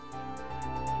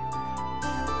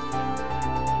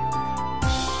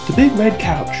The Big Red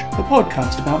Couch, the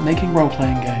podcast about making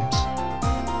role-playing games.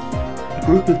 A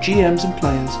group of GMs and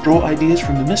players draw ideas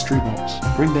from the mystery box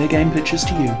and bring their game pitches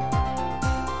to you.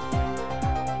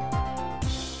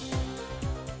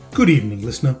 Good evening,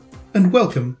 listener, and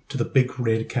welcome to the Big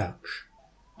Red Couch.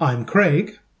 I'm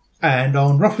Craig, and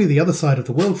on roughly the other side of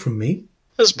the world from me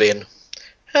is Ben.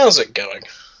 How's it going?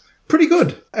 Pretty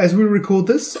good. As we record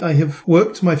this, I have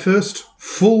worked my first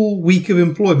full week of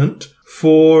employment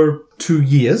for 2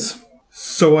 years,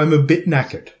 so I'm a bit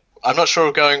knackered. I'm not sure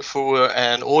if going for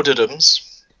an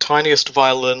Audidum's, Tiniest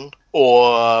Violin,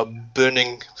 or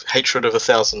Burning Hatred of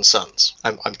 1,000 Suns.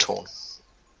 I'm torn.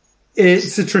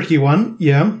 It's a tricky one,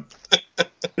 yeah.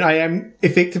 I am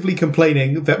effectively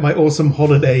complaining that my awesome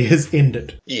holiday has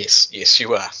ended. Yes,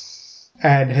 you are.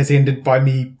 And has ended by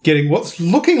me getting what's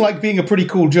looking like being a pretty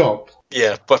cool job.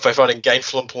 Yeah, but by finding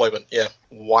gainful employment, yeah.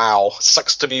 Wow.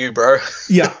 Sucks to be you, bro.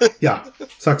 Yeah.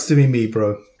 Sucks to be me,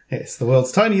 bro. Yes, the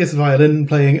world's tiniest violin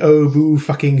playing oh boo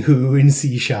fucking who in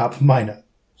C# minor.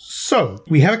 So,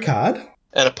 we have a card.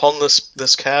 And upon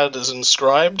this card is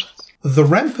inscribed, the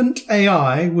Rampant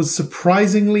AI was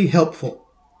surprisingly helpful.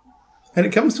 And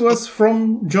it comes to us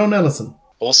from John Ellison.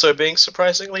 Also being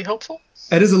surprisingly helpful?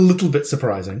 It is a little bit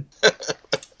surprising.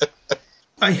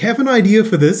 I have an idea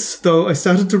for this, though I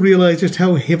started to realise just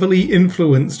how heavily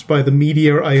influenced by the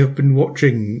media I have been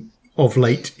watching of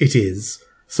late it is.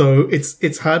 So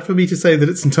it's hard for me to say that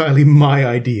it's entirely my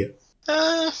idea.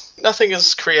 Nothing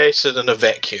is created in a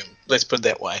vacuum. Let's put it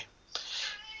that way.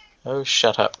 Oh,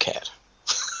 shut up, cat.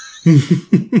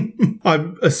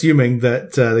 I'm assuming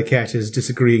that the cat is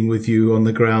disagreeing with you on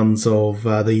the grounds of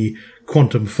the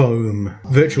quantum foam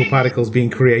virtual particles being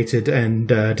created and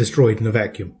destroyed in a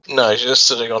vacuum. No, she's just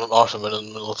sitting on an ottoman in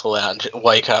the middle of the lounge,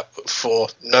 wake up for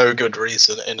no good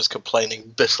reason and is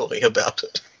complaining bitterly about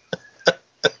it.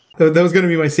 That was going to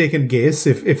be my second guess,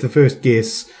 if the first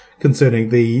guess concerning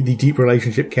the deep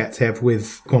relationship cats have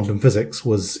with quantum physics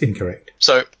was incorrect.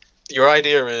 So, your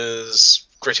idea is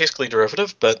grotesquely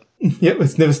derivative, but... Yep,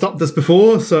 it's never stopped us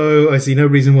before, so I see no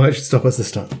reason why it should stop us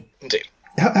this time. Indeed.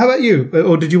 How about you?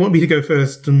 Or did you want me to go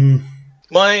first?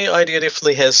 My idea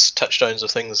definitely has touchstones of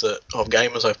things of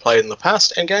games I've played in the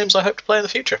past and games I hope to play in the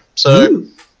future. So,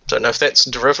 don't know if that's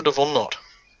derivative or not.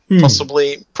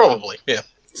 Possibly, probably, yeah.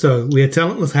 So, we are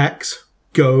talentless hacks.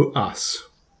 Go us.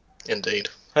 Indeed.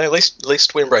 Hey, at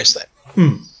least we embrace that.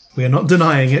 We are not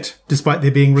denying it, despite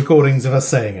there being recordings of us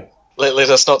saying it. Let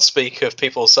us not speak of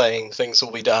people saying things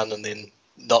will be done and then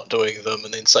not doing them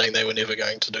and then saying they were never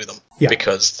going to do them. Yeah.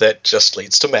 Because that just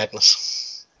leads to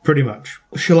madness. Pretty much.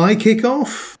 Shall I kick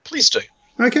off? Please do.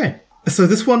 Okay. So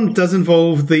this one does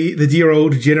involve the dear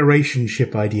old generation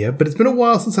ship idea, but it's been a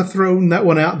while since I've thrown that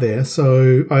one out there,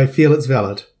 so I feel it's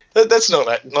valid. That's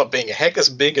not being a hack, that's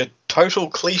being a total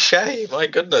cliche. My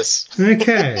goodness.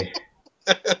 Okay.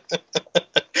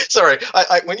 Sorry,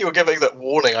 I when you were giving that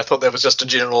warning, I thought that was just a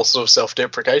general sort of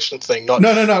self-deprecation thing, not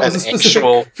No. It was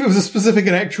a specific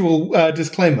and actual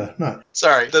disclaimer. No.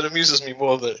 Sorry, that amuses me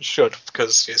more than it should,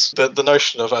 because yes, the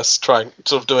notion of us trying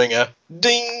sort of doing a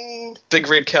ding big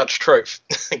red couch trope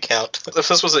count. If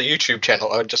this was a YouTube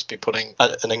channel, I'd just be putting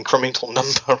an incremental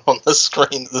number on the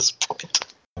screen at this point.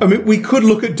 I mean, we could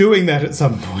look at doing that at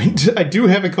some point. I do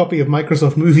have a copy of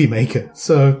Microsoft Movie Maker,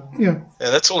 so yeah. Yeah,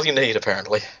 that's all you need,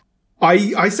 apparently.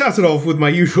 I started off with my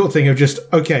usual thing of just,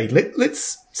 okay,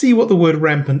 let's see what the word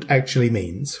rampant actually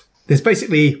means. There's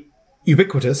basically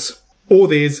ubiquitous, or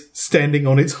there's standing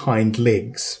on its hind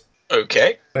legs.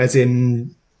 Okay. As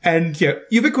in, and yeah,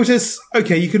 ubiquitous,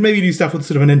 okay, you could maybe do stuff with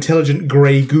sort of an intelligent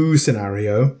grey goo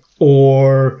scenario,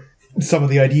 or some of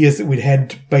the ideas that we'd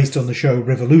had based on the show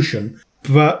Revolution.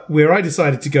 But where I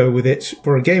decided to go with it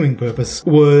for a gaming purpose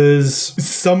was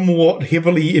somewhat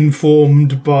heavily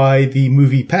informed by the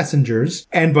movie Passengers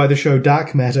and by the show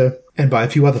Dark Matter and by a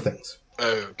few other things.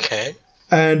 Okay.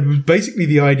 And basically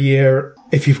the idea,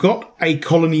 if you've got a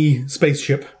colony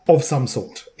spaceship of some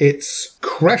sort, it's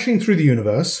crashing through the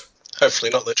universe. Hopefully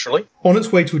not literally. On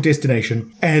its way to a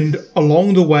destination, and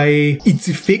along the way, it's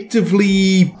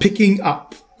effectively picking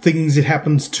up things it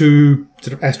happens to,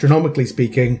 sort of astronomically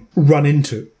speaking, run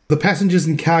into. The passengers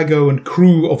and cargo and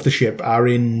crew of the ship are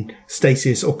in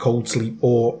stasis or cold sleep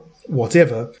or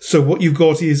whatever. So what you've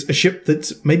got is a ship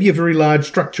that's maybe a very large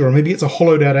structure, or maybe it's a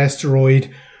hollowed out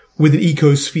asteroid with an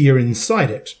ecosphere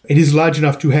inside it. It is large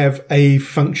enough to have a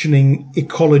functioning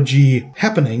ecology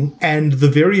happening, and the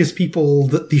various people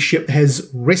that the ship has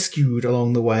rescued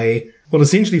along the way will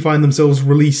essentially find themselves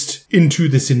released into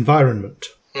this environment.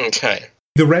 Okay.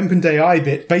 The Rampant AI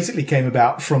bit basically came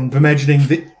about from imagining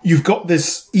that you've got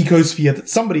this ecosphere that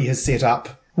somebody has set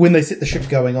up when they set the ship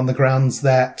going on the grounds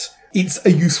that It's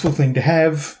a useful thing to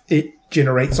have. It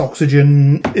generates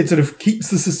oxygen. It sort of keeps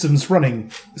the systems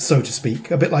running, so to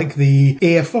speak. A bit like the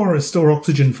air forest or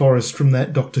oxygen forest from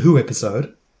that Doctor Who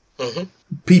episode. Mm-hmm.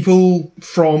 People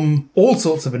from all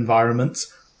sorts of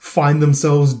environments find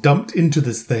themselves dumped into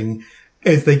this thing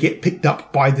as they get picked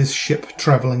up by this ship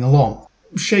travelling along.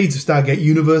 Shades of Stargate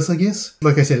Universe, I guess.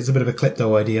 Like I said, it's a bit of a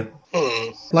klepto idea.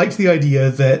 Liked the idea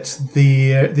that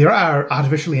there are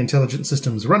artificially intelligent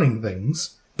systems running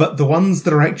things, but the ones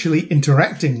that are actually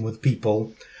interacting with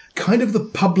people, kind of the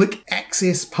public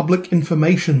access, public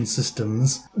information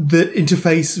systems that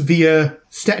interface via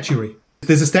statuary. If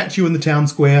there's a statue in the town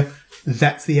square,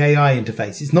 that's the AI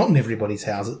interface. It's not in everybody's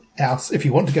house. If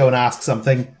you want to go and ask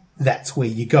something, that's where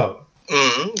you go.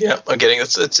 Yeah, I'm getting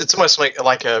it. It's almost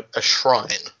like a shrine.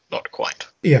 Not quite.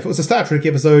 Yeah, if it was a Star Trek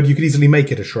episode, you could easily make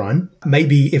it a shrine.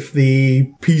 Maybe if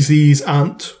the PCs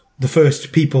aren't the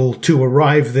first people to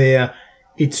arrive there,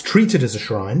 it's treated as a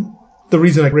shrine. The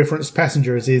reason I referenced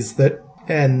passengers is that,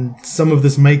 and some of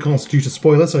this may constitute a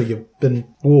spoiler, so you've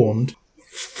been warned,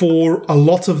 for a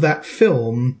lot of that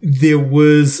film, there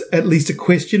was at least a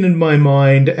question in my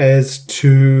mind as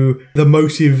to the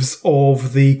motives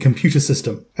of the computer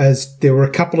system, as there were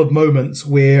a couple of moments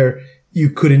where you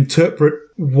could interpret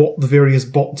what the various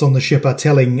bots on the ship are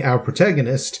telling our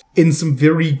protagonist in some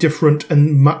very different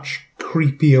and much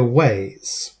creepier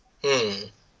ways.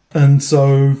 And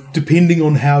so, depending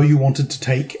on how you wanted to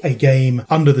take a game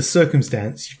under the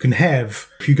circumstance, you can have,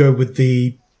 if you go with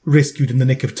the rescued in the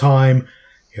nick of time,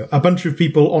 a bunch of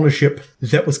people on a ship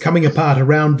that was coming apart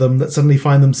around them that suddenly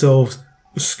find themselves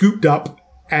scooped up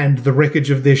and the wreckage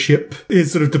of their ship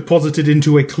is sort of deposited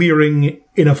into a clearing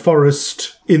in a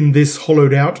forest in this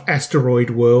hollowed-out asteroid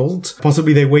world.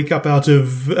 Possibly they wake up out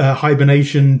of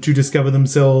hibernation to discover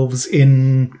themselves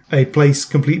in a place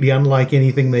completely unlike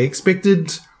anything they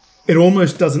expected. It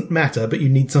almost doesn't matter, but you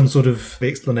need some sort of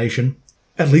explanation.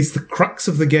 At least the crux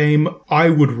of the game I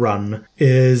would run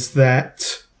is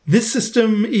that this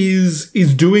system is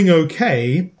doing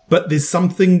okay, but there's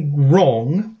something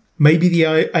wrong. Maybe the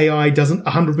AI doesn't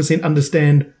 100%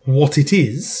 understand what it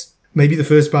is. Maybe the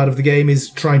first part of the game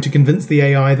is trying to convince the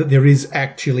AI that there is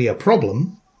actually a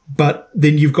problem. But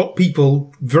then you've got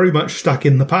people very much stuck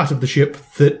in the part of the ship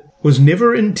that was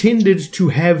never intended to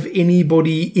have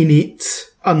anybody in it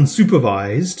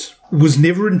unsupervised, was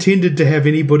never intended to have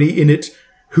anybody in it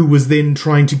who was then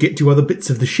trying to get to other bits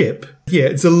of the ship. Yeah,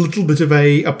 it's a little bit of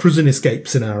a prison escape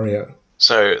scenario.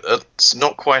 So it's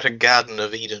not quite a Garden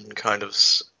of Eden kind of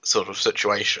sort of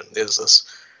situation. There's this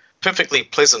perfectly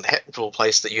pleasant, habitable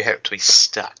place that you have to be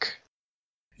stuck.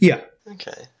 Yeah.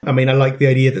 Okay. I mean, I like the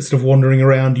idea that sort of wandering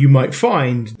around, you might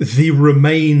find the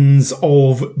remains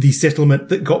of the settlement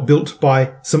that got built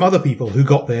by some other people who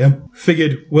got there,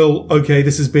 figured, well, okay,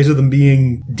 this is better than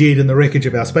being dead in the wreckage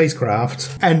of our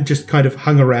spacecraft, and just kind of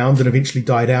hung around and eventually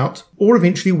died out, or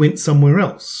eventually went somewhere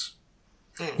else.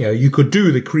 You know, you could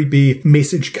do the creepy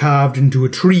message carved into a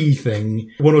tree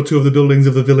thing. One or two of the buildings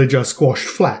of the village are squashed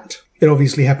flat. It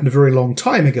obviously happened a very long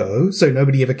time ago, so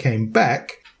nobody ever came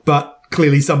back, but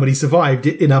clearly somebody survived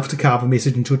it enough to carve a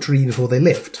message into a tree before they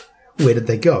left. Where did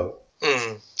they go?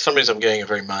 For some reason I'm getting a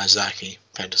very Miyazaki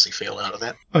fantasy feel out of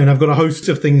that. I mean, I've got a host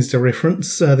of things to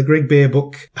reference. The Greg Bear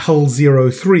book, Hull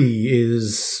 03,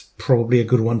 is probably a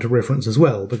good one to reference as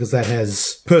well, because that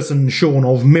has person shorn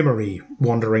of memory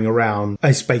wandering around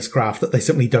a spacecraft that they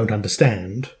simply don't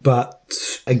understand. But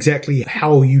exactly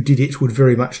how you did it would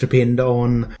very much depend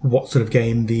on what sort of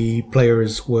game the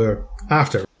players were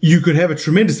after. You could have a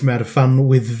tremendous amount of fun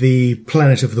with the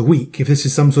Planet of the Week. If this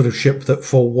is some sort of ship that,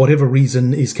 for whatever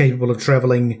reason, is capable of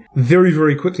travelling very,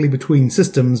 very quickly between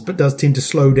systems, but does tend to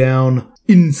slow down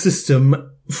in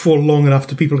system for long enough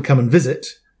for people to come and visit.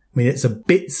 I mean, it's a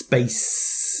bit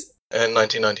space. In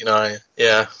 1999,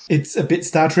 yeah. It's a bit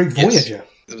Star Trek Voyager.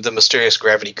 Yes. The mysterious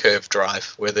gravity curve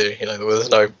drive, where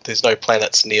there's no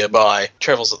planets nearby,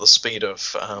 travels at the speed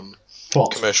of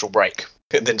commercial break.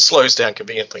 It then slows down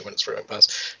conveniently when it's running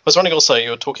past. I was wondering also,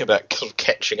 you were talking about sort of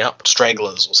catching up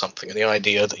stragglers or something, and the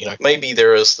idea that, maybe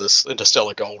there is this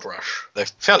interstellar gold rush. They've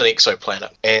found an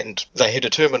exoplanet, and they had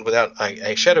determined without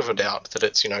a shadow of a doubt that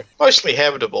it's, mostly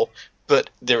habitable, but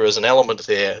there is an element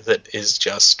there that is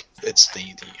just, it's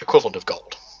the equivalent of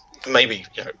gold. Maybe,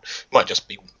 it might just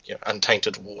be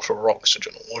untainted water or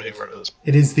oxygen or whatever it is.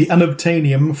 It is the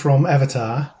unobtainium from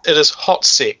Avatar. It is hot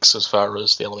sex as far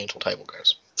as the elemental table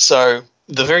goes. So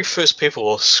the very first people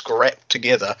will scrap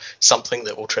together something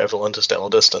that will travel interstellar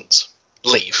distance,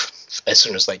 leave as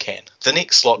soon as they can. The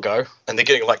next lot go, and they're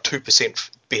getting like 2%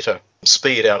 better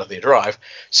speed out of their drive,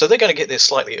 so they're going to get there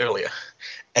slightly earlier.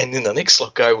 and then the next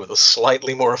lot go with a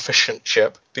slightly more efficient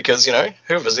ship, because,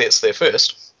 whoever gets there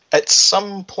first, at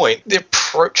some point, they're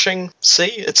approaching sea.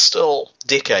 It's still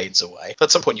decades away.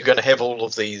 At some point, you're going to have all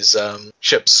of these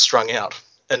ships strung out,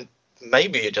 and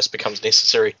maybe it just becomes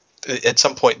necessary. At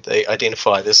some point, they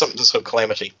identify there's some sort of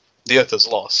calamity. The Earth is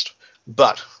lost,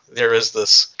 but there is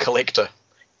this collector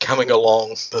coming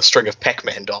along the string of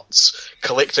Pac-Man dots,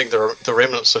 collecting the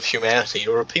remnants of humanity,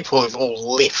 or people who've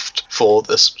all left for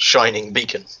this shining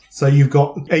beacon. So you've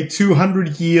got a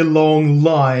 200-year-long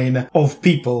line of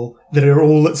people that are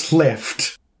all that's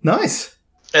left. Nice.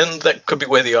 And that could be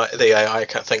where the AI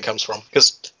thing comes from.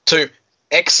 Because to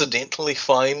accidentally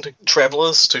find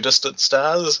travellers to distant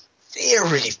stars,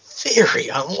 very, very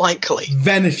unlikely.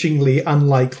 Vanishingly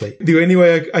unlikely. The only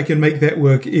way I can make that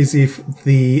work is if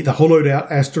the hollowed out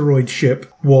asteroid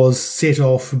ship was set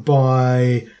off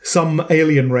by some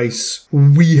alien race.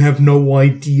 We have no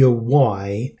idea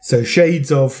why. So shades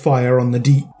of Fire on the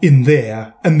Deep in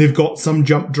there, and they've got some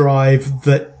jump drive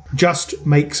that just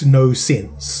makes no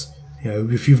sense.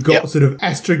 If you've got sort of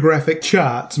astrographic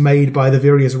charts made by the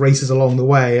various races along the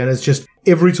way, and it's just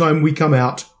every time we come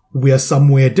out, we are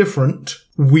somewhere different.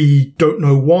 We don't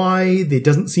know why. There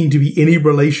doesn't seem to be any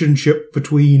relationship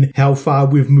between how far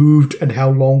we've moved and how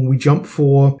long we jump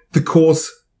for. The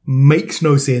course makes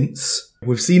no sense.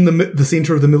 We've seen the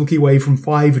center of the Milky Way from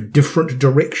 5 different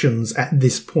directions at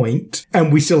this point,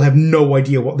 and we still have no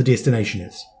idea what the destination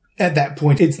is. At that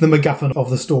point, it's the MacGuffin of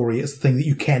the story. It's the thing that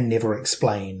you can never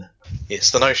explain.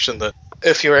 Yes, the notion that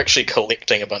if you're actually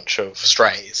collecting a bunch of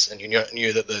strays and you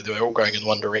knew that they were all going in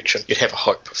one direction, you'd have a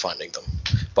hope of finding them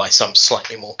by some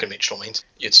slightly more conventional means.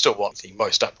 You'd still want the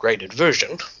most upgraded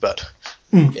version, but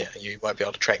you might be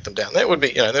able to track them down. That would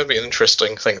be, that would be an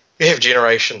interesting thing. You have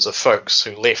generations of folks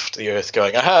who left the Earth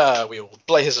going, aha, we will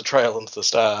blaze a trail into the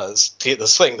stars to get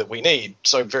this thing that we need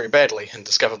so very badly, and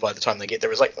discover by the time they get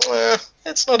there, it's like,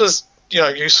 it's not as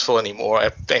useful anymore.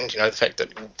 And the fact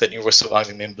that you were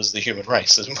surviving members of the human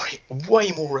race is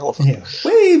way more relevant. Yeah,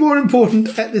 way more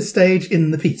important at this stage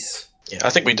in the piece. Yeah,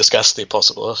 I think we discussed the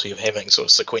possibility of having sort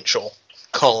of sequential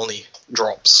colony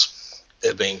drops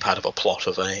being part of a plot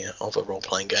of a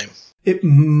role-playing game. It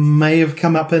may have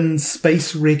come up in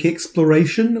Space Wreck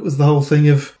Exploration. It was the whole thing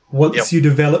of once you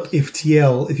develop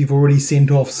FTL, if you've already sent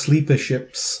off sleeper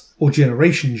ships or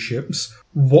generation ships,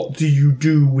 what do you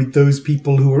do with those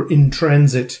people who are in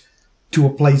transit to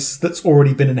a place that's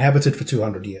already been inhabited for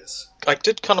 200 years? I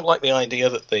did kind of like the idea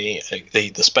that the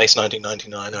Space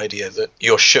 1999 idea that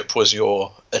your ship was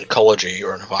your ecology,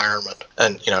 your environment,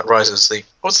 and it rises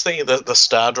what's the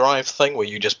star drive thing where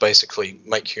you just basically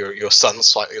make your sun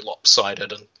slightly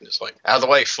lopsided and it's like, out of the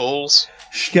way, fools.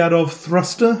 Shkadov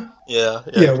thruster? Yeah,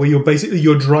 where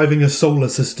you're driving a solar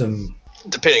system.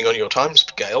 Depending on your time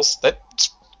scales,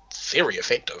 that's very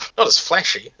effective. Not as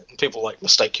flashy, and people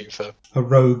mistake you for a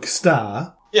rogue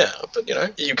star. Yeah, but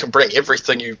you can bring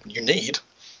everything you need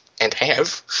and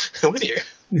have with you.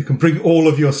 You can bring all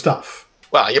of your stuff.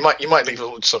 Well, you might leave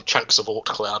little sort of chunks of Oort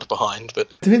cloud behind, but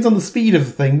depends on the speed of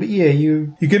the thing. But yeah, you're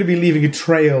going to be leaving a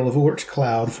trail of Oort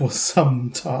cloud for some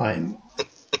time,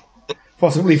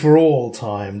 possibly for all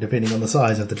time, depending on the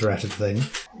size of the dratted thing.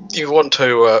 You want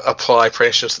to apply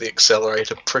pressure to the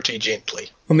accelerator pretty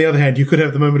gently. On the other hand, you could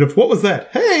have the moment of, what was that?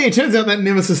 Hey, it turns out that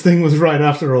Nemesis thing was right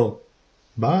after all.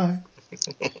 Bye.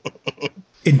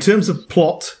 In terms of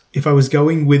plot, if I was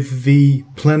going with the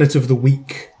Planet of the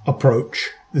Week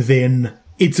approach, then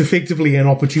it's effectively an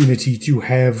opportunity to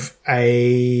have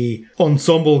a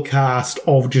ensemble cast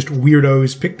of just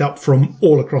weirdos picked up from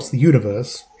all across the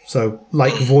universe. So,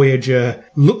 like Voyager,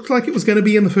 looked like it was going to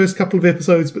be in the first couple of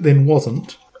episodes, but then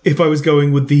wasn't. If I was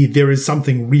going with the there is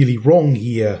something really wrong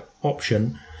here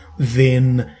option,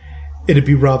 then it'd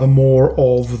be rather more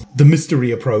of the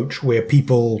mystery approach, where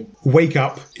people wake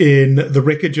up in the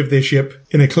wreckage of their ship,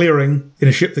 in a clearing, in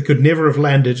a ship that could never have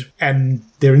landed, and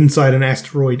they're inside an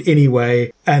asteroid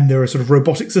anyway, and there are sort of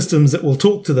robotic systems that will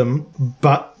talk to them,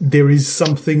 but there is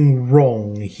something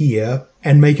wrong here,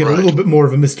 and make it a little bit more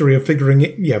of a mystery of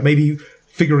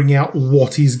figuring out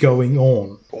what is going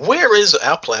on. Where is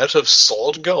our planet of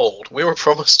solid gold? We were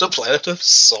promised a planet of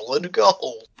solid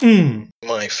gold.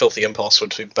 My filthy impulse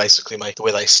would to basically make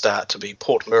where they start to be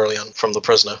Port Murlian from The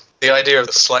Prisoner. The idea of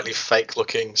the slightly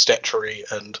fake-looking statuary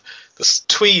and this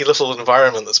twee little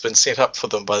environment that's been set up for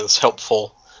them by this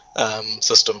helpful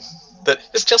system that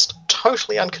is just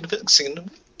totally unconvincing and a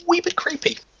wee bit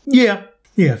creepy. Yeah,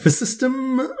 for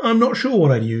system, I'm not sure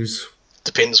what I'd use.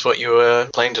 Depends what you were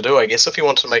planning to do, I guess. If you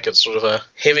want to make it sort of a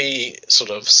heavy, sort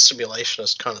of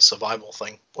simulationist kind of survival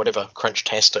thing, whatever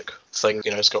crunch-tastic thing,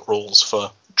 it's got rules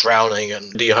for drowning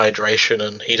and dehydration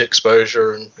and heat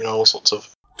exposure and, all sorts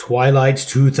of... Twilight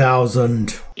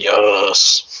 2000.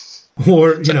 Yes.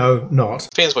 Or, not.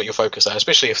 Depends what your focus are,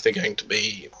 especially if they're going to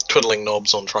be twiddling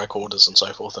knobs on tricorders and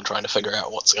so forth and trying to figure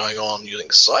out what's going on using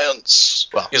science.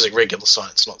 Well, using regular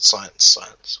science, not science.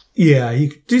 Yeah,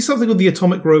 you could do something with the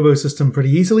atomic robo system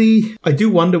pretty easily. I do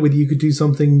wonder whether you could do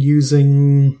something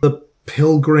using the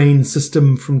Pilgrain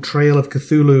system from Trail of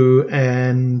Cthulhu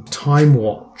and Time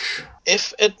Watch.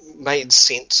 If it made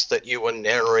sense that you were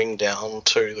narrowing down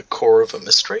to the core of a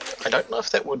mystery, I don't know if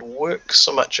that would work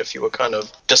so much if you were kind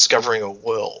of discovering a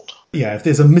world. Yeah, if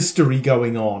there's a mystery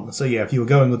going on. So yeah, if you were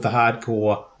going with the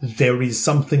hardcore, there is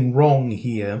something wrong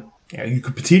here. Yeah, you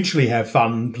could potentially have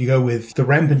fun. You go with the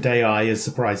Rampant AI is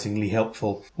surprisingly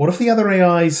helpful. What if the other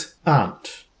AIs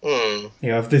aren't?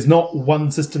 If there's not one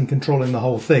system controlling the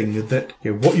whole thing, that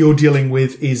what you're dealing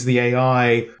with is the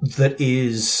AI that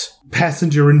is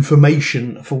passenger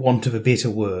information, for want of a better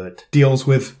word, deals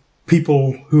with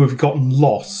people who have gotten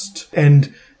lost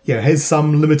and has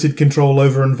some limited control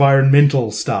over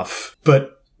environmental stuff,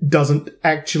 but doesn't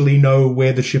actually know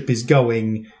where the ship is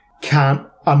going, can't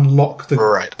unlock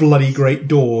the bloody great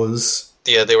doors.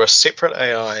 Yeah, there are separate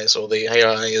AIs, or the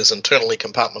AI is internally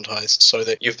compartmentized, so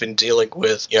that you've been dealing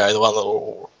with, the one that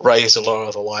will raise and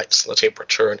lower the lights and the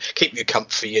temperature and keep you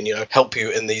comfy and, help you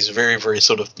in these very, very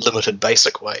sort of limited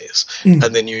basic ways. And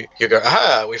then you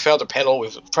go, we found a panel,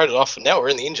 we've tried it off, and now we're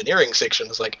in the engineering section.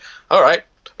 It's like, all right,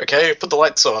 okay, put the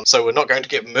lights on, so we're not going to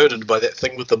get murdered by that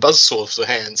thing with the buzzsaw for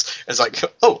hands. It's like,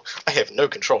 oh, I have no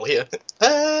control here.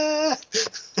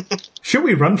 Should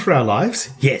we run for our lives?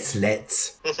 Yes,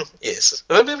 let's. Yes.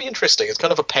 That would be interesting. It's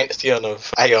kind of a pantheon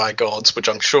of AI gods, which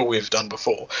I'm sure we've done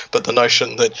before, but the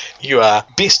notion that you are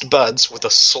best buds with a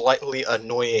slightly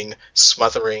annoying,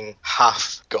 smothering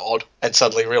half-god, and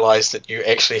suddenly realise that you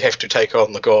actually have to take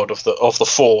on the god of the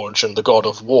forge and the god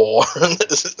of war.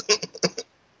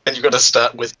 And you've got to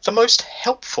start with the most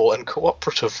helpful and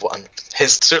cooperative one.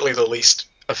 Has certainly the least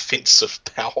offensive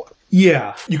power.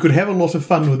 Yeah, you could have a lot of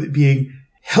fun with it being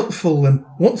helpful and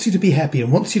wants you to be happy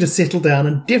and wants you to settle down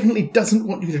and definitely doesn't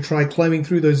want you to try climbing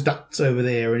through those ducts over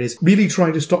there and is really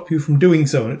trying to stop you from doing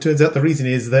so. And it turns out the reason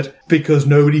is that because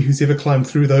nobody who's ever climbed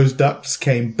through those ducts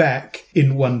came back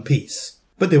in one piece.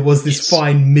 But there was this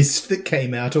fine mist that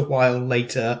came out a while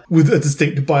later with a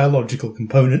distinct biological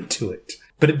component to it.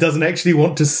 But it doesn't actually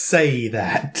want to say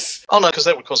that. Oh no, because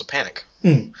that would cause a panic.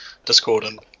 Discord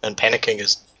and panicking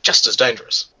is just as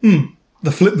dangerous.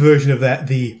 The flip version of that,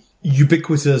 the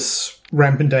ubiquitous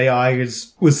Rampant AI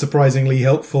was surprisingly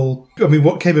helpful. I mean,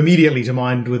 what came immediately to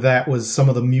mind with that was some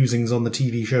of the musings on the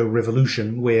TV show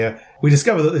Revolution, where we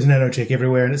discover that there's nanotech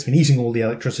everywhere and it's been eating all the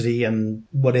electricity and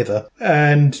whatever.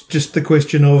 And just the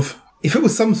question of, if it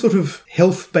was some sort of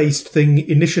health-based thing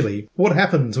initially, what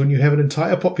happens when you have an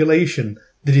entire population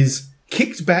that is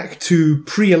kicked back to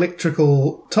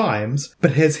pre-electrical times,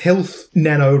 but has health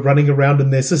nano running around in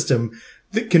their system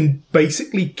that can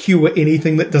basically cure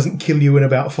anything that doesn't kill you in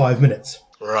about 5 minutes?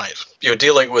 Right. You're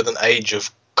dealing with an age of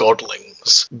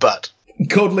godlings, but...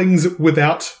 Godlings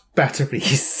without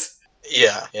batteries.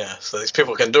 Yeah. So these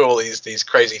people can do all these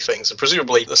crazy things, and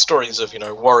presumably the stories of,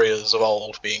 warriors of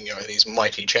old being, these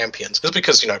mighty champions is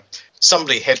because,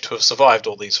 somebody had to have survived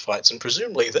all these fights, and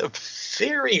presumably they're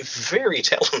very, very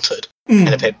talented and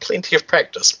have had plenty of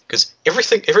practice, because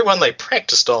everyone they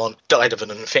practiced on died of an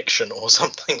infection or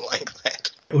something like that.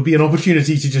 It would be an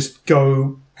opportunity to just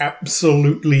go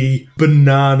absolutely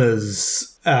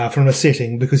bananas from a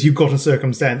setting, because you've got a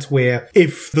circumstance where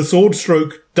if the sword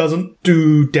stroke doesn't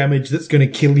do damage that's going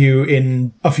to kill you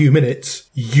in a few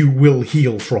minutes, you will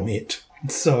heal from it.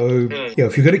 So,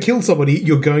 if you're going to kill somebody,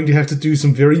 you're going to have to do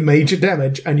some very major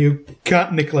damage, and you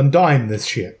can't nickel and dime this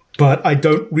shit. But I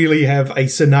don't really have a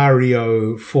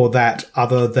scenario for that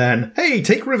other than, hey,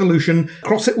 take Revolution,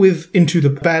 cross it into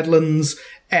the Badlands,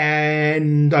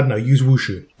 and, I don't know, use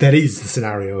Wushu. That is the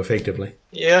scenario, effectively.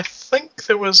 Yeah, I think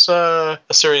there was a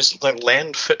series like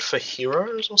Land Fit for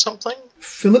Heroes or something.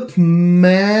 Philip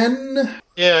Mann?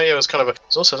 Yeah, it was kind of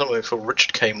there's also something for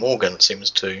Richard K. Morgan seems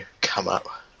to come up.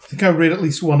 I think I read at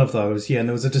least one of those, and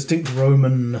there was a distinct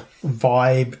Roman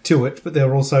vibe to it, but there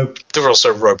were also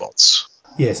robots.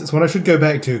 Yes, it's one I should go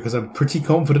back to, because I'm pretty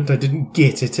confident I didn't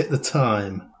get it at the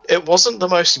time. It wasn't the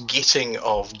most getting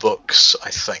of books, I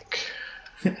think.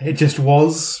 It just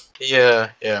was?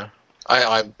 Yeah.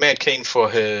 I'm mad keen for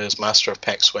his Master of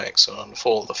Pax Wax and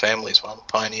Fall of the Families one,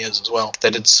 Pioneers as well. They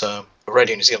did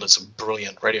Radio New Zealand did some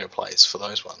brilliant radio plays for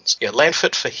those ones. Yeah, Land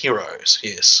Fit for Heroes,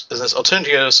 yes. In this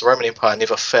alternative universe, the Roman Empire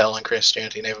never fell and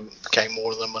Christianity never became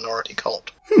more than a minority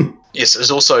cult. Yes,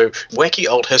 there's also wacky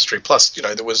old history, plus,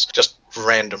 there was just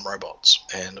random robots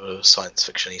and a bit of science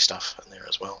fiction-y stuff in there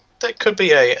as well. That could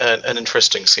be an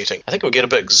interesting setting. I think it would get a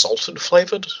bit Exalted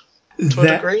flavoured to a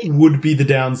degree. That would be the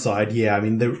downside, yeah. I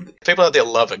mean, people out there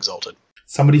love Exalted.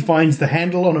 Somebody finds the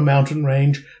handle on a mountain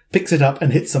range, picks it up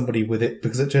and hits somebody with it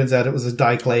because it turns out it was a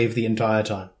diclave the entire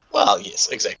time. Well, yes,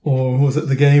 exactly. Or was it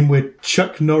the game where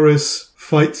Chuck Norris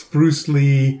fights Bruce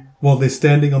Lee while they're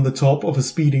standing on the top of a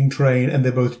speeding train and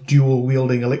they're both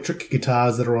dual-wielding electric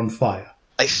guitars that are on fire?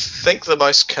 I think the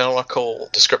most canonical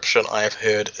description I've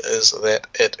heard is that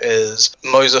it is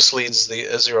Moses leads the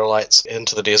Israelites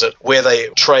into the desert, where they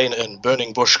train in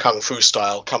burning bush kung fu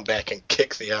style, come back and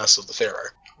kick the ass of the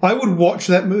Pharaoh. I would watch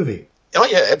that movie. Oh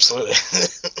yeah, absolutely.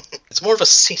 It's more of a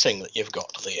setting that you've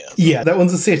got there. Yeah, that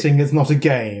one's a setting, it's not a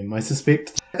game, I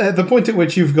suspect. At the point at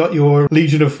which you've got your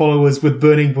legion of followers with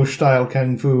burning bush-style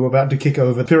kung fu about to kick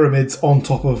over pyramids on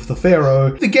top of the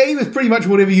pharaoh, the game is pretty much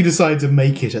whatever you decide to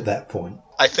make it at that point.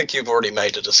 I think you've already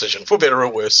made a decision. For better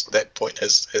or worse, that point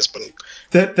has been...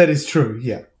 That is true,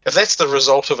 yeah. If that's the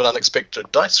result of an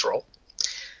unexpected dice roll,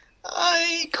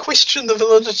 I question the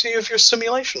validity of your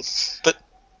simulation. But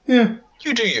yeah,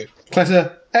 you do you.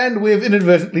 Clatter, and we've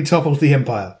inadvertently toppled the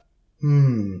Empire.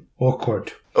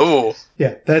 Awkward. Oh.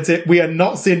 Yeah, that's it. We are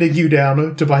not sending you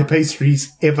down to buy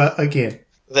pastries ever again.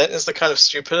 That is the kind of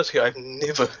stupidity I've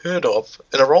never heard of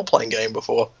in a role-playing game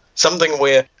before. Something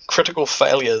where critical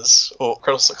failures or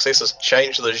critical successes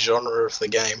change the genre of the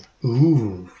game.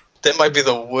 Ooh. That might be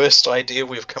the worst idea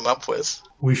we've come up with.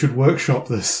 We should workshop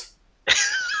this.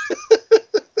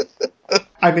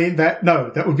 I mean, that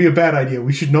would be a bad idea.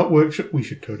 We should not workshop... We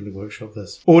should totally workshop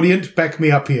this. Audience, back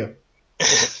me up here.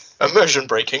 Immersion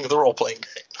breaking the role-playing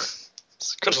game.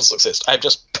 It's a critical success. I've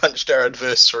just punched our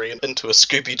adversary into a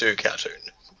Scooby-Doo cartoon.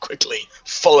 Quickly,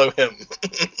 follow him.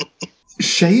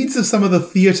 Shades of some of the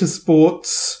theatre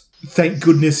sports, thank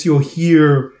goodness you're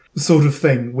here sort of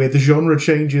thing, where the genre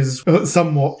changes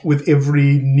somewhat with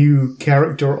every new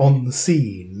character on the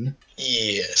scene.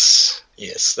 Yes,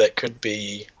 that could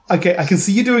be... Okay, I can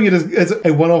see you doing it as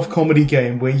a one-off comedy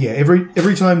game where, yeah,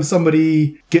 every time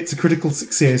somebody gets a critical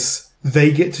success,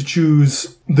 they get to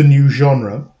choose the new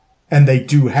genre, and they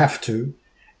do have to.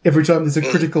 Every time there's a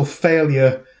critical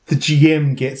failure, the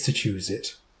GM gets to choose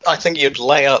it. I think you'd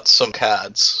lay out some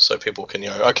cards so people can,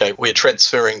 okay, we're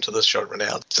transferring to this genre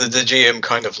now. So the GM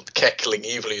kind of cackling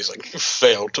evilly is like, you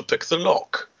failed to pick the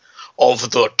lock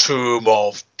of the tomb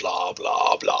of blah,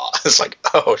 blah, blah. It's like,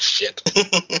 oh, shit.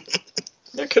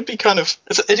 It could be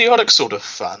it's an idiotic sort of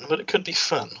fun, but it could be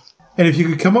fun. And if you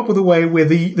could come up with a way where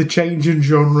the change in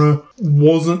genre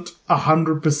wasn't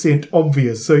 100%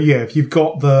 obvious. So yeah, if you've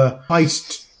got the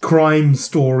heist crime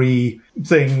story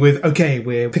thing with, okay,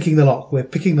 we're picking the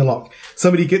lock.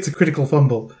 Somebody gets a critical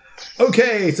fumble.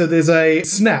 Okay, so there's a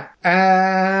snap,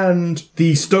 and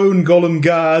the stone golem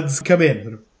guards come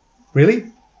in.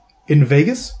 Really? In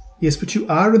Vegas? Yes, but you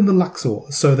are in the Luxor,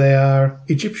 so they are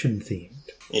Egyptian-themed.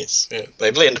 Yes, yeah,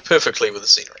 they blend perfectly with the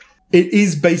scenery. It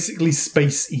is basically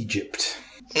Space Egypt.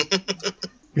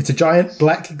 It's a giant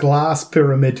black glass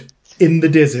pyramid in the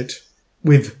desert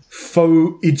with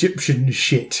faux Egyptian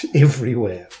shit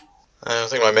everywhere. I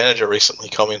think my manager recently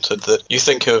commented that you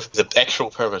think of the actual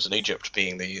pyramids in Egypt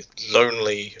being the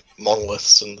lonely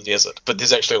monoliths in the desert, but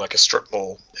there's actually like a strip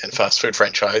mall and fast food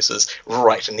franchises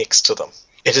right next to them.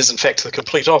 It is in fact the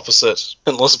complete opposite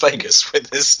in Las Vegas, where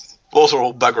there's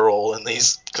literal bugger all in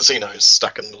these casinos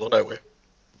stuck in the middle of nowhere.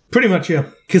 Pretty much, yeah.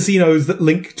 Casinos that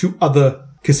link to other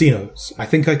casinos. I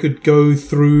think I could go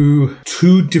through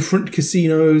 2 different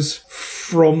casinos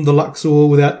from the Luxor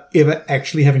without ever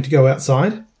actually having to go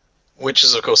outside. Which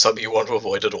is, of course, something you want to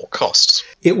avoid at all costs.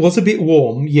 It was a bit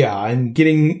warm, yeah, and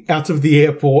getting out of the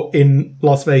airport in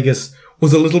Las Vegas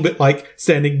was a little bit like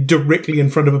standing directly in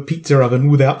front of a pizza oven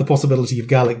without the possibility of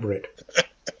garlic bread.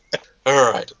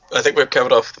 Alright, I think we've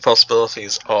covered off the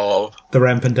possibilities of... the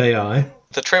rampant AI.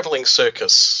 The travelling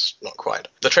circus, not quite.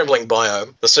 The travelling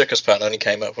biome, the circus part only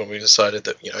came up when we decided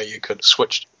that, you could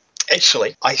switch.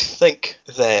 Actually, I think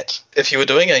that if you were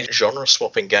doing a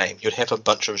genre-swapping game, you'd have a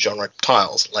bunch of genre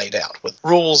tiles laid out with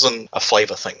rules and a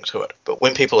flavour thing to it. But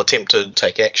when people attempted to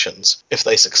take actions, if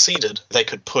they succeeded, they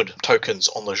could put tokens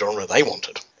on the genre they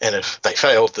wanted. And if they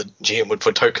failed, the GM would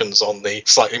put tokens on the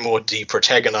slightly more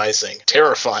deprotagonizing,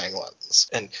 terrifying ones.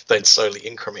 And they'd slowly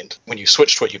increment. When you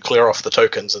switched to it, you clear off the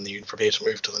tokens and then you'd prepare to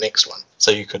move to the next one.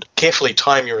 So you could carefully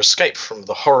time your escape from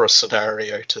the horror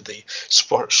scenario to the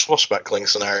swashbuckling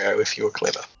scenario if you were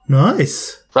clever.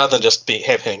 Nice. Rather than just be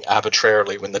happening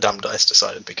arbitrarily when the dumb dice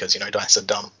decided, because, dice are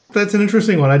dumb. That's an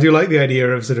interesting one. I do like the idea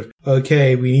of sort of,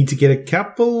 okay, we need to get a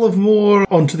couple of more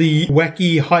onto the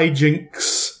wacky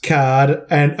hijinks card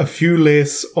and a few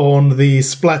less on the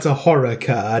splatter horror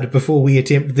card before we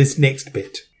attempt this next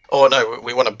bit. Oh no,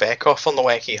 we want to back off on the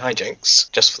wacky hijinks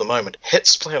just for the moment. Hit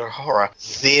splatter horror,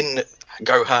 then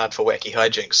go hard for wacky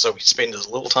hijinks, so we spend as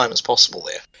little time as possible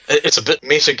there. It's a bit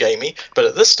metagamey, but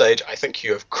at this stage, I think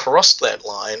you have crossed that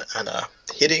line and are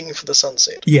heading for the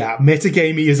sunset. Yeah,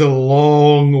 metagamey is a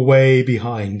long way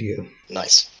behind you.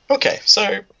 Nice. Okay,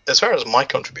 so as far as my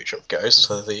contribution goes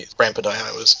to the Rampant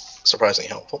AI was surprisingly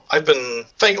helpful. I've been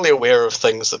vaguely aware of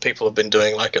things that people have been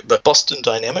doing, like at the Boston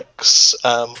Dynamics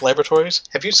laboratories.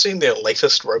 Have you seen their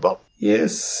latest robot?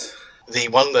 Yes. The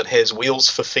one that has wheels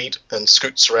for feet and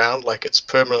scoots around like it's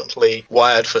permanently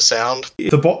wired for sound.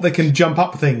 The bot that can jump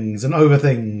up things and over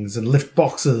things and lift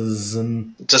boxes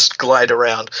and just glide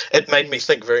around. It made me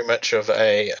think very much of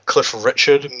a Cliff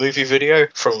Richard movie video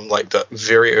from like the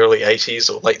very early 80s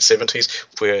or late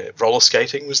 70s where roller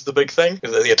skating was the big thing.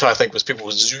 The entire thing was people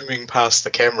were zooming past the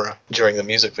camera during the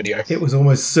music video. It was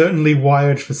almost certainly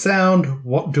wired for sound.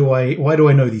 Why do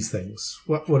I know these things?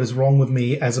 What is wrong with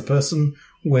me as a person?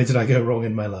 Where did I go wrong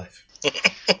in my life?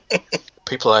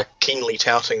 People are keenly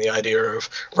touting the idea of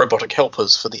robotic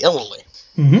helpers for the elderly.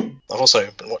 Mm-hmm. I've also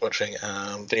been watching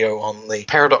a video on the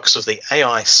paradox of the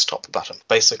AI stop button.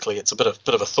 Basically, it's a bit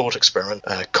of a thought experiment,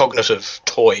 a cognitive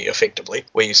toy, effectively,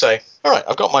 where you say, all right,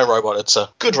 I've got my robot. It's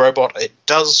a good robot. It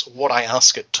does what I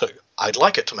ask it to. I'd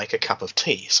like it to make a cup of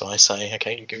tea. So I say,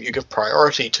 okay, you give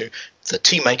priority to the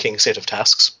tea-making set of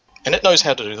tasks. And it knows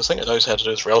how to do this thing. It knows how to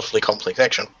do this relatively complex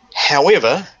action.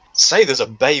 However, say there's a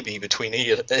baby between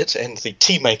it and the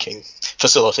tea-making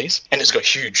facilities, and it's got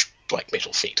huge, like,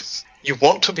 metal feet. You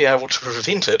want to be able to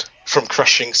prevent it from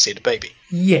crushing said baby.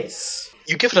 Yes.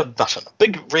 You give it a button, a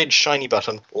big, red, shiny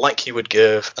button, like you would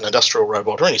give an industrial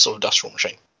robot or any sort of industrial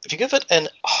machine. If you give it a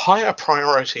higher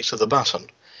priority to the button,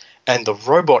 and the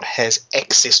robot has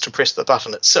access to press the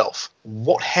button itself,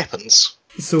 what happens?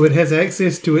 So it has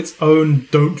access to its own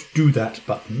don't do that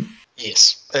button?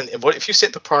 Yes. And what if you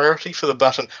set the priority for the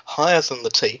button higher than the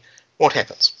T, what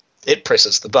happens? It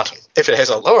presses the button. If it has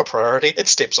a lower priority, it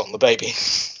steps on the baby.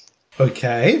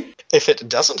 Okay. If it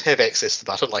doesn't have access to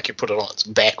the button, like you put it on its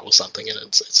back or something, and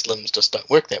its limbs just don't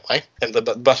work that way, and the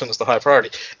button is the high priority,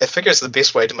 it figures the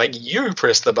best way to make you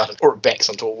press the button, or it backs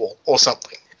into a wall, or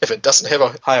something. If it doesn't have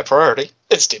a higher priority,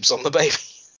 it steps on the baby.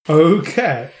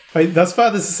 Okay. Thus far,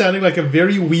 this is sounding like a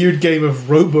very weird game of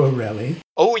Robo-Rally.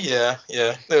 Oh, yeah.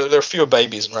 There are fewer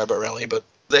babies in Robo-Rally, but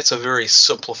that's a very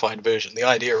simplified version. The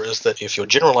idea is that if your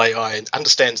general AI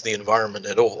understands the environment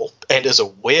at all and is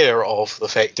aware of the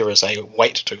fact there is a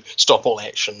wait to stop all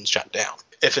actions, shut down,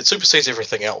 if it supersedes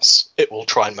everything else, it will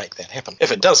try and make that happen.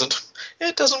 If it doesn't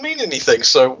mean anything,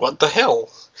 so what the hell?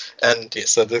 And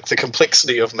yes, the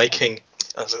complexity of making...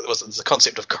 the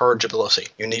concept of corrigibility.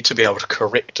 You need to be able to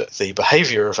correct the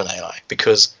behavior of an AI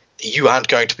because you aren't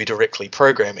going to be directly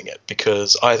programming it,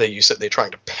 because either you sit there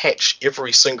trying to patch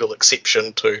every single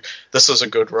exception to this is a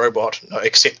good robot, no,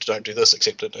 except don't do this,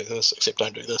 except don't do this, except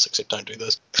don't do this, except don't do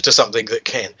this, to something that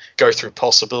can go through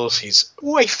possibilities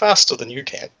way faster than you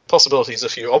can. Possibilities,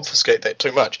 if you obfuscate that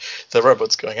too much, the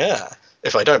robot's going,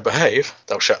 if I don't behave,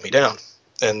 they'll shut me down.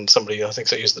 And somebody, I think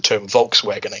they used the term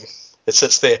Volkswagening. It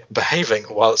sits there behaving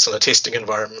while it's in a testing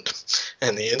environment.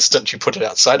 And the instant you put it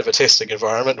outside of a testing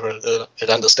environment where it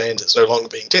understands it's no longer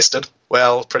being tested,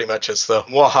 well, pretty much it's the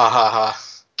wahahaha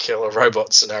killer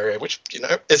robot scenario, which,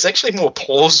 is actually more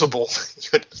plausible than you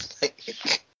would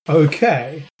think.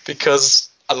 Okay. Because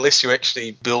unless you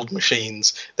actually build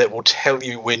machines that will tell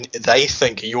you when they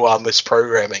think you are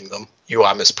misprogramming them, you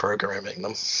are misprogramming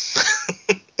them.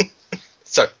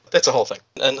 So, that's a whole thing.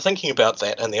 And thinking about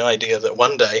that and the idea that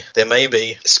one day there may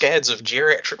be scads of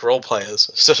geriatric role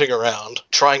players sitting around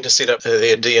trying to set up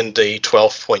their D&D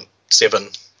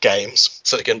 12.7 games,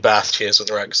 sitting in bath chairs with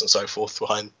rugs and so forth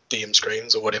behind DM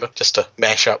screens or whatever, just to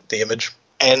mash up the image.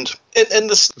 And in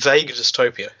this vague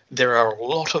dystopia, there are a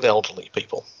lot of elderly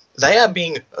people. They are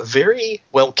being very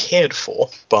well cared for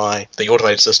by the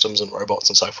automated systems and robots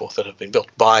and so forth that have been built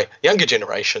by younger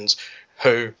generations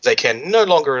who they can no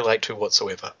longer relate to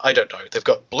whatsoever. I don't know. They've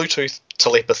got Bluetooth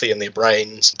telepathy in their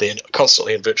brains. They're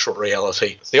constantly in virtual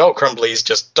reality. The old crumblies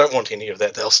just don't want any of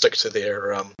that. They'll stick to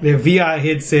their VR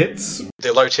headsets.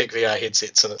 Their low-tech VR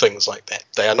headsets and things like that.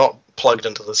 They are not plugged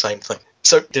into the same thing.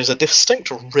 So there's a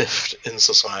distinct rift in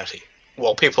society.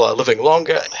 While people are living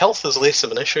longer, health is less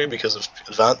of an issue because of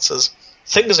advances.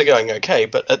 Things are going okay,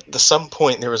 but at some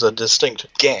point there is a distinct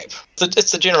gap.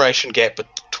 It's the generation gap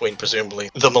between presumably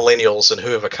the millennials and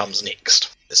whoever comes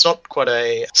next. It's not quite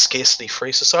a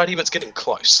scarcity-free society, but it's getting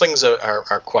close. Things are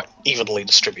quite evenly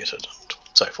distributed.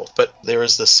 so forth. But there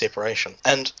is this separation.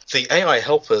 And the AI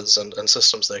helpers and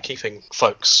systems that are keeping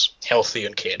folks healthy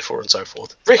and cared for and so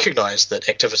forth recognise that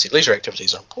leisure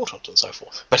activities are important and so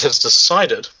forth. But has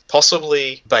decided,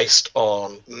 possibly based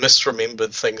on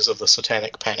misremembered things of the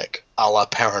satanic panic, a la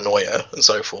paranoia and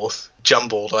so forth,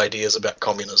 jumbled ideas about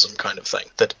communism kind of thing,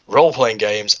 that role-playing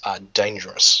games are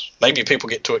dangerous. Maybe people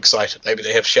get too excited. Maybe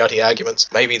they have shouty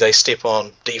arguments. Maybe they step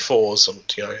on D4s and,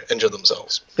 injure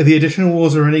themselves. The additional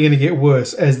wars are only going to get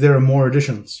worse as there are more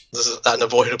additions. This is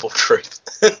unavoidable truth.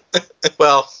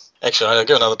 Well, actually, I'll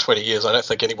go another 20 years. I don't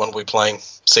think anyone will be playing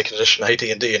 2nd edition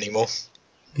AD&D anymore.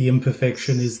 The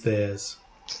imperfection is theirs.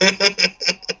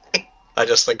 I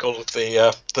just think all of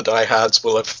the diehards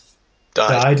will have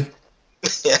died.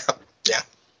 Yeah.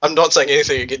 I'm not saying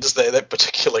anything against that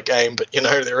particular game, but,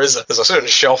 there's a certain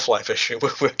shelf life issue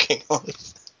we're working on.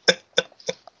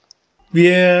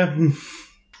 Yeah.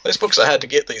 Those books are hard to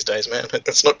get these days, man.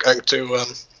 It's not going to...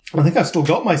 I think I've still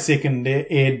got my 2nd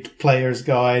ed player's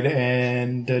guide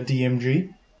and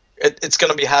DMG. It's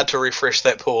going to be hard to refresh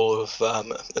that pool of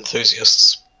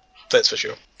enthusiasts, that's for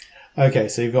sure. Okay,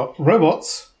 so you've got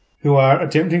robots who are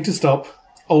attempting to stop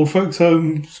old folks'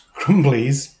 homes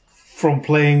grumblies from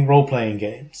playing role-playing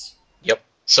games. Yep.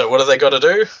 So what have they got to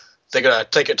do? They've got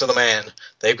to take it to the man.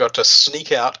 They've got to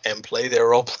sneak out and play their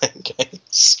role-playing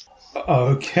games.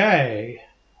 Okay.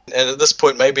 And at this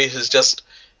point, maybe it is just...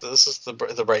 This is the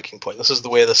breaking point. This is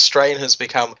where the strain has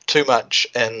become too much,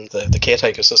 and the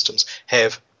caretaker systems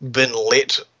have been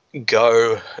let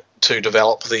go to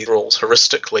develop the rules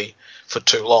heuristically for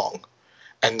too long,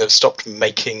 and they've stopped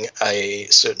making a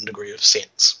certain degree of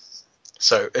sense.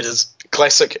 So it is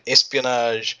classic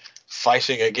espionage,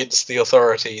 fighting against the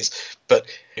authorities, but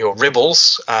your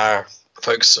rebels are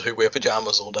folks who wear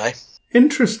pajamas all day.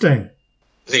 Interesting.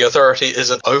 The authority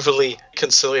isn't overly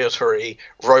conciliatory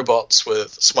robots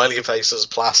with smiley faces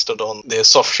plastered on their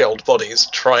soft-shelled bodies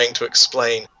trying to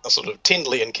explain sort of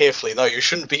tenderly and carefully, no, you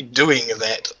shouldn't be doing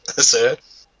that, sir.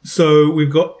 So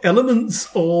we've got elements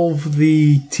of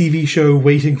the TV show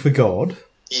Waiting for God.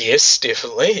 Yes,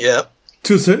 definitely, yeah.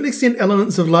 To a certain extent,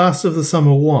 elements of Last of the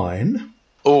Summer Wine.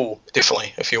 Oh,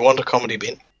 definitely, if you want a comedy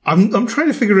bent. I'm trying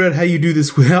to figure out how you do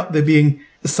this without there being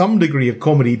some degree of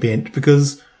comedy bent,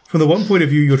 because from the one point of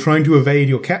view, you're trying to evade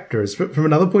your captors, but from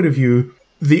another point of view,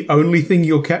 the only thing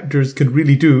your captors can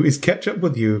really do is catch up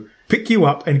with you, pick you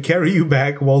up, and carry you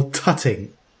back while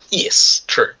tutting. Yes,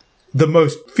 true. The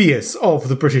most fierce of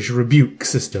the British rebuke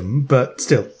system, but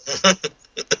still.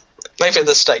 Maybe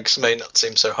the stakes may not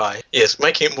seem so high. Yes,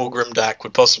 making it more grimdark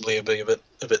would possibly be a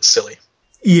bit silly.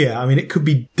 Yeah, I mean, it could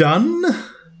be done.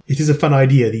 It is a fun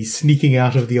idea, the sneaking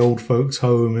out of the old folks'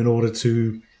 home in order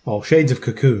to... well, shades of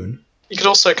Cocoon. You could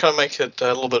also kind of make it a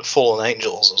little bit Fallen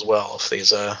Angels as well, if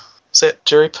these are... Is that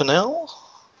Jerry Pournelle?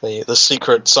 The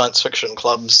secret science fiction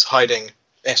club's hiding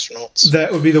astronauts.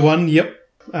 That would be the one, yep.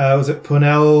 Was it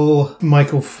Pournelle,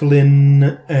 Michael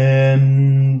Flynn,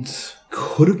 and...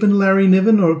 could have been Larry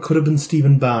Niven, or it could have been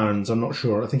Stephen Barnes, I'm not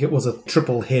sure. I think it was a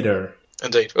triple header.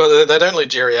 Indeed. Well, they don't let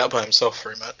Jerry out by himself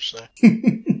very much, so...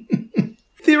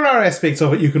 There are aspects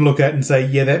of it you can look at and say,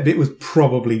 yeah, that bit was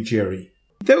probably Jerry.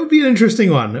 That would be an interesting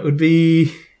one. It would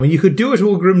be... I mean, you could do it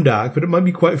all grimdark, but it might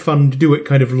be quite fun to do it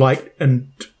kind of light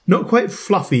and not quite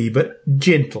fluffy, but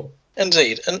gentle.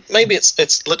 Indeed. And maybe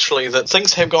it's literally that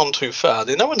things have gone too far.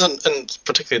 No one's in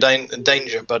particularly in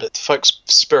danger, but folks'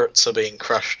 spirits are being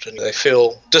crushed and they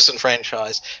feel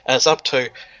disenfranchised. And it's up to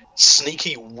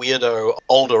sneaky, weirdo,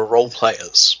 older role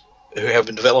players who have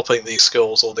been developing these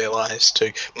skills all their lives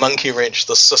to monkey wrench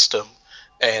the system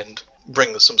and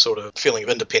bring some sort of feeling of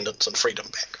independence and freedom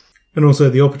back. And also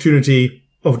the opportunity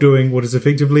of doing what is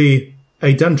effectively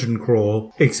a dungeon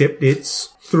crawl, except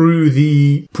it's through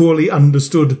the poorly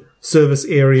understood service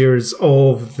areas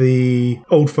of the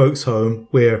old folks' home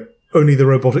where only the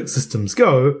robotic systems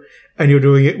go, and you're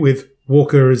doing it with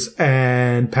walkers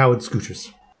and powered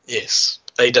scooters. Yes,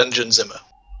 a dungeon zimmer.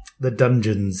 The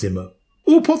dungeon zimmer.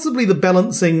 Or possibly the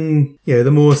balancing,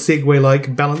 the more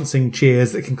Segway-like balancing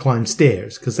chairs that can climb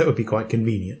stairs, because that would be quite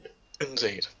convenient.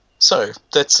 Indeed. So,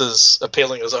 that's as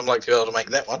appealing as I'm likely to be able to make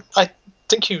that one. I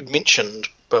think you mentioned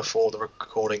before the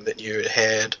recording that you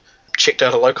had checked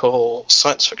out a local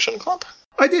science fiction club?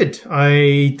 I did.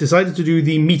 I decided to do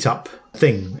the meetup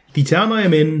thing. The town I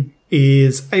am in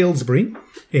is Aylesbury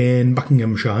in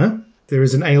Buckinghamshire. There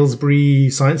is an Aylesbury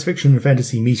science fiction and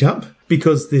fantasy meetup.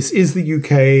 Because this is the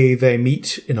UK, they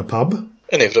meet in a pub.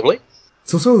 Inevitably.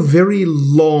 It's also a very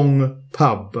long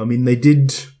pub. I mean, they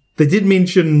did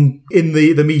mention in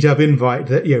the meetup invite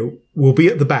that, we'll be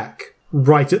at the back.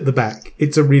 right at the back.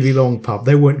 It's a really long pub.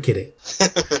 They weren't kidding.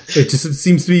 It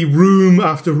seems to be room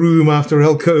after room after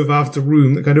alcove after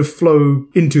room that kind of flow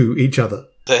into each other.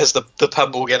 Has the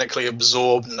pub organically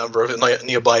absorbed a number of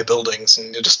nearby buildings,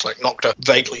 and you just knocked a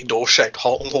vaguely door-shaped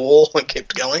hole in the wall and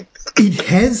kept going? It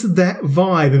has that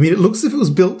vibe. I mean, it looks as if it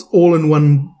was built all in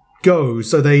one go,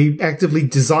 so they actively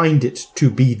designed it to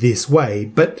be this way,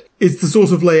 but it's the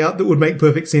sort of layout that would make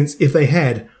perfect sense if they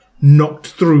had knocked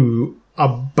through a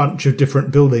bunch of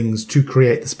different buildings to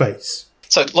create the space.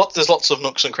 So there's lots of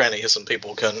nooks and crannies, and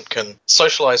people can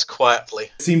socialise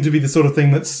quietly. It seemed to be the sort of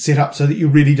thing that's set up so that you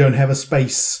really don't have a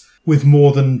space with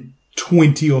more than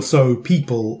 20 or so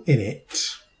people in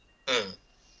it.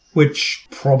 Which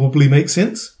probably makes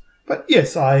sense. But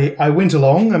yes, I went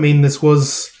along. I mean,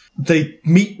 they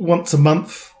meet once a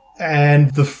month,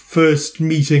 and the first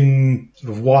meeting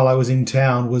sort of while I was in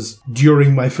town was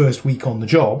during my first week on the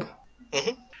job.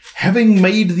 Mm-hmm. Having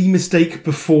made the mistake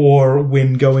before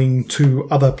when going to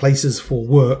other places for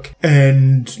work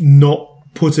and not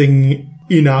putting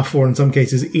enough, or in some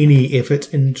cases any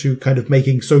effort into kind of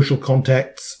making social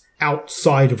contacts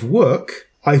outside of work,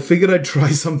 I figured I'd try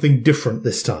something different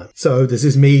this time. So this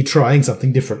is me trying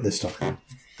something different this time.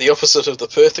 The opposite of the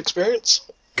Perth experience?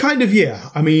 Kind of, yeah.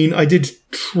 I mean, I did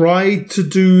try to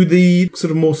do the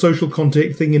sort of more social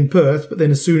contact thing in Perth, but then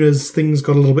as soon as things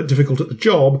got a little bit difficult at the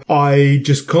job, I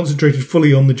just concentrated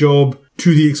fully on the job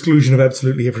to the exclusion of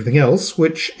absolutely everything else,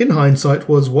 which, in hindsight,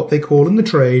 was what they call in the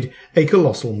trade a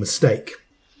colossal mistake.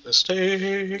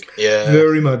 Mistake. Yeah.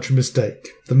 Very much a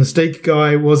mistake. The mistake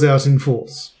guy was out in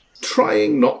force.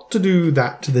 Trying not to do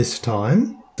that this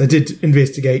time. I did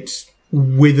investigate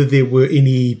whether there were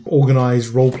any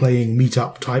organised role-playing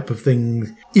meetup type of things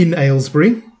in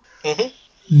Aylesbury.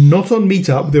 Mm-hmm. Not on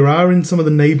Meetup. There are in some of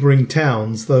the neighbouring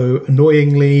towns, though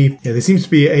annoyingly, there seems to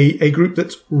be a group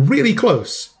that's really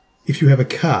close if you have a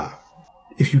car.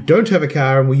 If you don't have a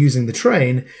car and we're using the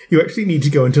train, you actually need to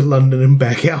go into London and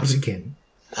back out again.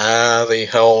 The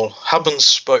whole hub and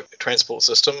spoke transport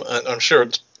system, and I'm sure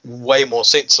it's way more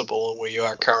sensible where you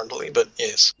are currently, but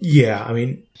yes. Yeah, I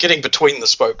mean, getting between the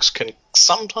spokes can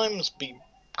sometimes be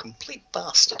complete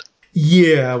bastard.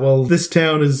 Yeah, well, this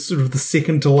town is sort of the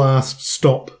second to last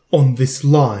stop on this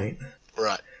line.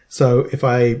 Right. So if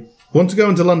I want to go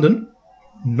into London,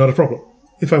 not a problem.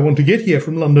 If I want to get here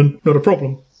from London, not a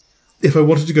problem. If I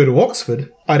wanted to go to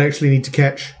Oxford, I'd actually need to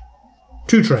catch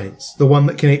 2 trains. The one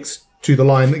that connects to the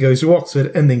line that goes to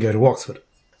Oxford and then go to Oxford.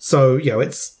 So,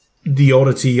 it's the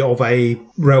oddity of a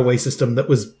railway system that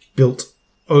was built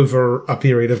over a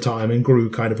period of time and grew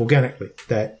kind of organically,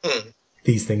 that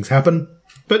these things happen.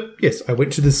 But yes, I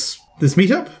went to this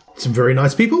meetup. Some very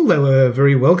nice people. They were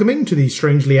very welcoming to the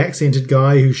strangely accented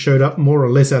guy who showed up more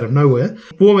or less out of nowhere.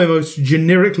 Wore my most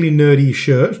generically nerdy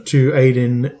shirt to aid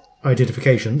in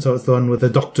identification. So it's the one with the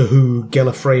Doctor Who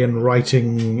Gallifreyan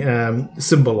writing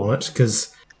symbol on it,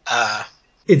 because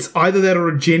it's either that or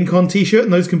a Gen Con t-shirt,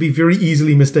 and those can be very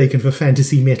easily mistaken for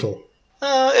fantasy metal.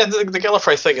 And the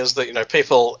Gallifrey thing is that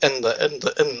people in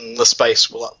the space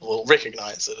will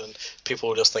recognise it, and people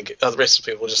will just think the rest of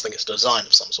the people will just think it's design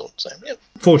of some sort. So yeah.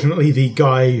 Fortunately, the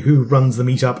guy who runs the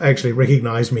meetup actually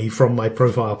recognised me from my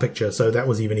profile picture, so that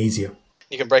was even easier.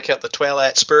 You can break out the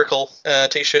Twilight Spherical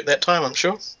t-shirt that time, I'm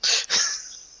sure.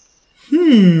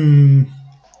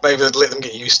 Maybe let them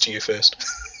get used to you first.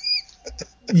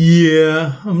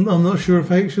 Yeah, I'm not sure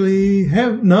if I actually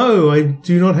have. No, I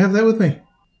do not have that with me.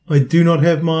 I do not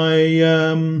have my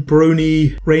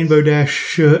Brony Rainbow Dash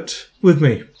shirt with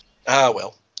me.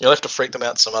 Well, you'll have to freak them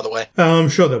out some other way. I'm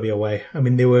sure there'll be a way. I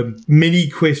mean, there were many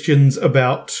questions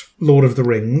about Lord of the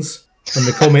Rings, and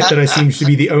the comment that I seemed to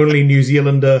be the only New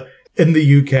Zealander in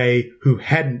the UK who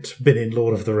hadn't been in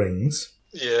Lord of the Rings.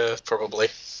 Yeah, probably.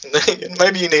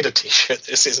 Maybe you need a t-shirt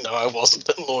that says, no, I wasn't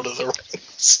in Lord of the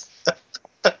Rings.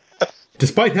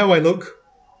 Despite how I look,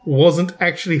 wasn't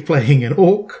actually playing an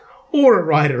orc or a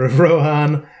rider of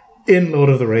Rohan in Lord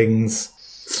of the Rings.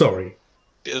 Sorry.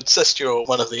 Insist you're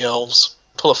one of the elves.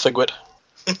 Pull a figwit.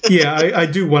 Yeah, I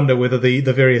do wonder whether the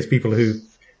various people who...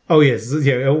 Oh yes,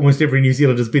 almost every New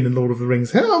Zealander has been in Lord of the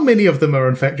Rings. How many of them are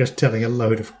in fact just telling a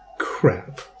load of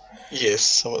crap?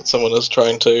 Yes, someone is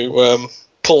trying to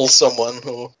pull someone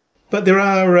or... But there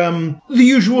are the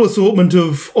usual assortment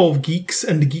of geeks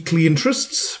and geekly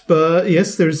interests. But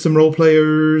yes, there's some role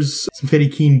players, some fairly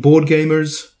keen board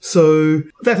gamers. So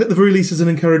that at the very least is an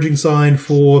encouraging sign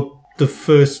for the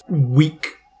first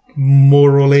week,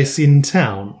 more or less, in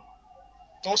town.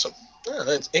 Awesome. Oh,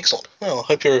 that's excellent. Well, I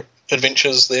hope your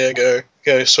adventures there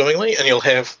go swimmingly, and you'll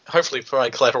have, hopefully,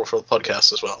 provide collateral for the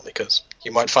podcast as well, because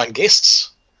you might find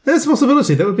guests. There's a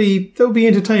possibility. That would be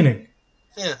entertaining.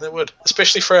 Yeah, they would.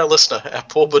 Especially for our listener, our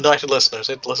poor benighted listeners.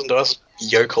 They'd listen to us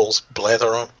yokels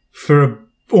blather on. For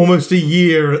almost a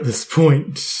year at this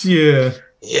point, yeah.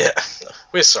 Yeah,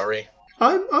 we're sorry.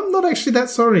 I'm not actually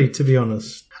that sorry, to be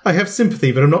honest. I have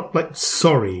sympathy, but I'm not,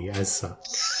 sorry as such.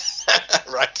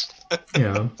 Right.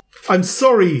 Yeah. I'm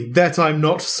sorry that I'm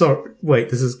not sorry. Wait,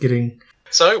 this is getting...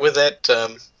 So, with that...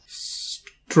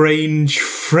 strange,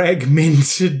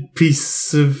 fragmented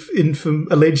piece of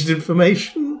alleged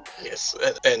information. Yes,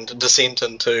 and descent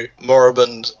into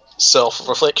moribund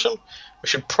self-reflection. We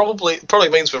should probably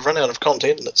means we've run out of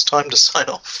content and it's time to sign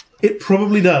off. It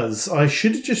probably does. I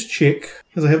should just check,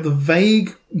 because I have the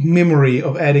vague memory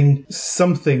of adding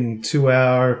something to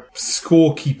our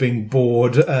scorekeeping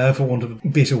board, for want of a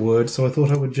better word, so I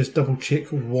thought I would just double check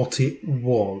what it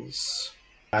was.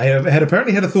 I had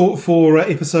apparently had a thought for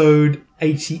episode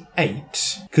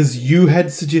 88, because you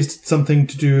had suggested something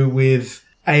to do with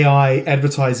AI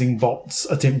advertising bots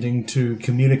attempting to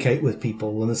communicate with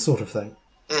people and this sort of thing.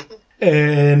 Mm-hmm.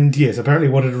 And yes, apparently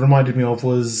what it reminded me of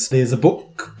was there's a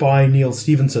book by Neil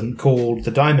Stephenson called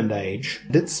The Diamond Age.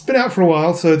 It's been out for a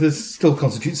while, so this still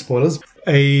constitutes spoilers.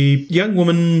 A young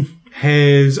woman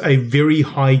has a very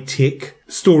high-tech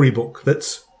storybook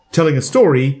that's telling a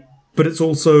story, but it's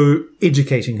also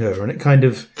educating her, and it kind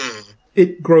of...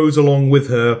 It grows along with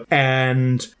her,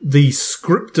 and the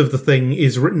script of the thing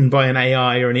is written by an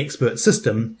AI or an expert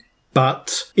system,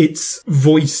 but it's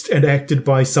voiced and acted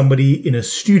by somebody in a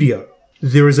studio.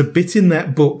 There is a bit in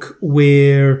that book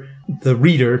where the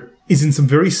reader is in some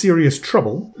very serious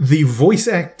trouble. The voice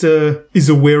actor is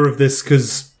aware of this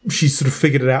because she's sort of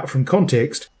figured it out from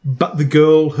context, but the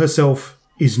girl herself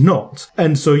is not.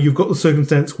 And so you've got the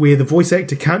circumstance where the voice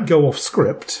actor can't go off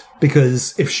script,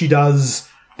 because if she does,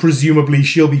 presumably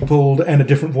she'll be pulled and a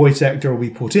different voice actor will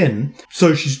be put in.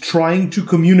 So she's trying to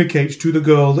communicate to the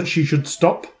girl that she should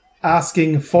stop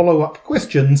asking follow-up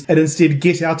questions and instead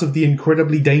get out of the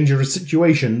incredibly dangerous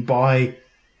situation by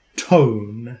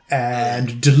tone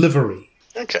and delivery.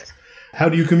 Okay. How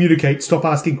do you communicate, stop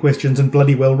asking questions and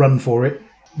bloody well run for it,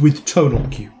 with tonal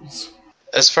cues?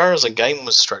 As far as a game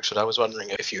was structured, I was wondering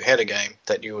if you had a game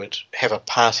that you would have a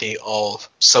party of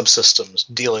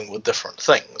subsystems dealing with different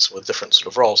things, with different sort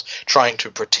of roles, trying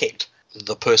to protect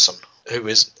the person who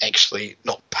is actually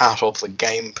not part of the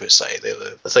game per se.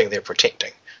 They're the thing they're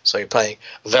protecting. So you're playing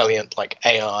valiant,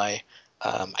 AI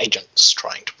agents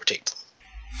trying to protect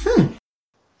them.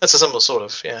 That's a similar sort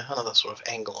of, another sort of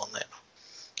angle on that.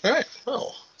 All right,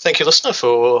 well, thank you, listener,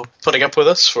 for putting up with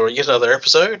us for yet another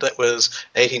episode. That was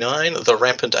 89. The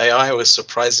Rampant AI was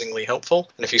surprisingly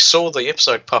helpful. And if you saw the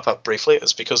episode pop up briefly, it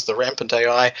was because the Rampant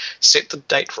AI set the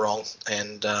date wrong,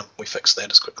 and we fixed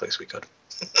that as quickly as we could.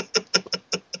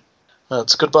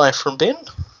 It's goodbye from Ben.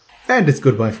 And it's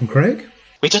goodbye from Craig.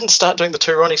 We didn't start doing the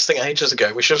Two Ronnies thing ages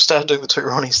ago. We should have started doing the Two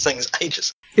Ronnies things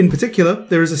ages. In particular,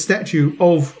 there is a statue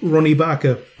of Ronnie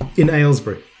Barker in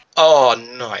Aylesbury. Oh,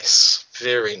 nice.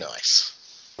 Very nice.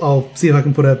 I'll see if I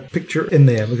can put a picture in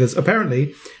there, because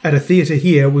apparently at a theatre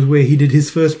here was where he did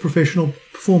his first professional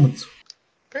performance.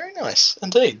 Very nice,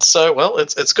 indeed. So, well,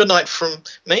 it's good night from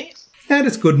me. And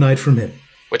it's good night from him.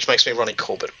 Which makes me Ronnie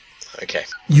Corbett. Okay.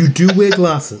 You do wear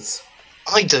glasses.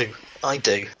 I do.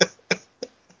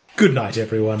 Good night,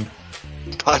 everyone.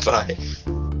 Bye-bye.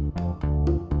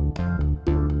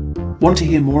 Want to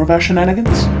hear more of our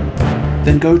shenanigans?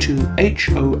 Then go to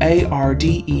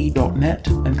hoarde.net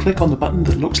and click on the button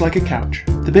that looks like a couch.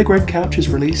 The Big Red Couch is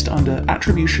released under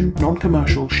Attribution,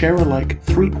 Non-Commercial, Share-alike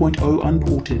 3.0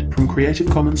 Unported from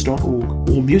creativecommons.org.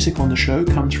 All music on the show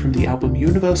comes from the album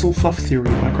Universal Fluff Theory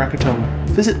by Krakatoa.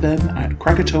 Visit them at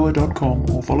krakatoa.com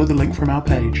or follow the link from our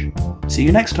page. See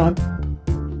you next time!